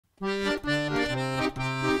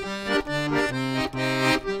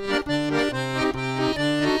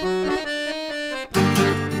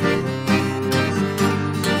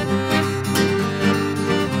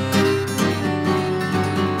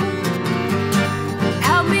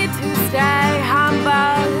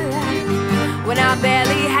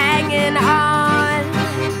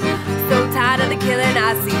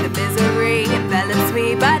I see the misery envelops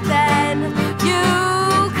me, but then you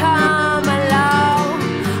come along.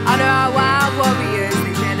 Honor our wild warriors,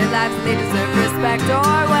 they share their lives and they deserve respect,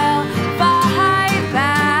 or well, fight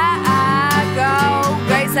back. Oh,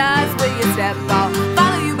 grace us with your step. I'll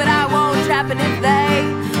follow you, but I won't trap, and if they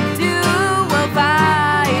do, we'll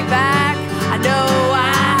fight back. I know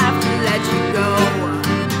I have to let you go.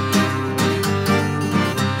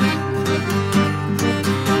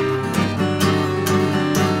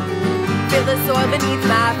 Feel the soil beneath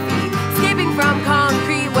my feet, escaping from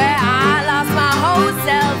concrete where I lost my whole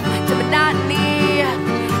self to monotony. It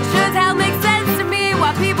sure as hell makes sense to me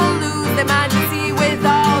why people lose their minds and see with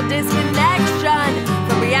all disconnection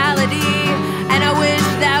from reality. And I wish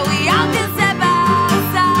that we all could step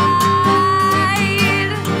outside.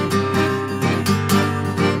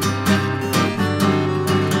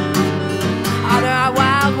 Honor our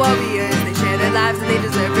wild warriors, they share their lives and they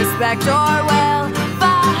deserve respect, or well,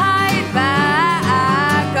 fight back.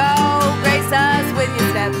 Oh, grace us with your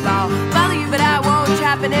step. I'll follow you, but I won't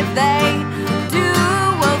trap, and if they do,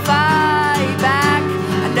 we'll fight back.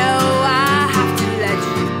 I know I have to let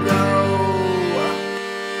you go.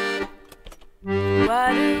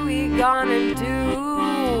 What are we gonna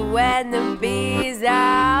do when the bees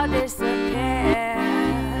all disappear?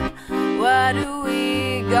 What are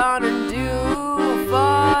we gonna do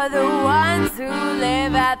for the ones who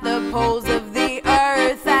live at the poles of the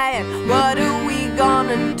earth? And what are we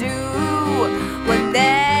gonna do when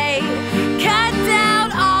they cut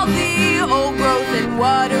down all the old growth? And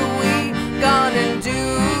what are we gonna do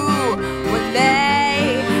when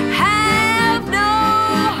they have no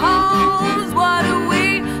homes? What are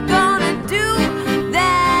we gonna do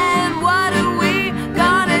then? What are we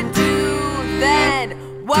gonna do then?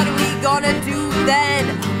 What are we gonna do then?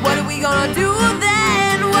 What are we gonna do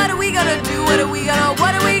then? What are we gonna do? What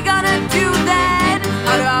are we gonna do then?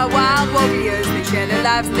 Honor our wild warriors, they share their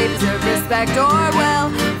lives and they deserve respect, or well,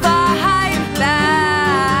 fight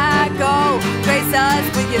back. Oh, grace us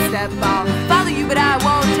with your step. I'll follow you, but I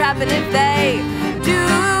won't trap, and if they do,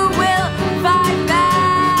 we'll fight back.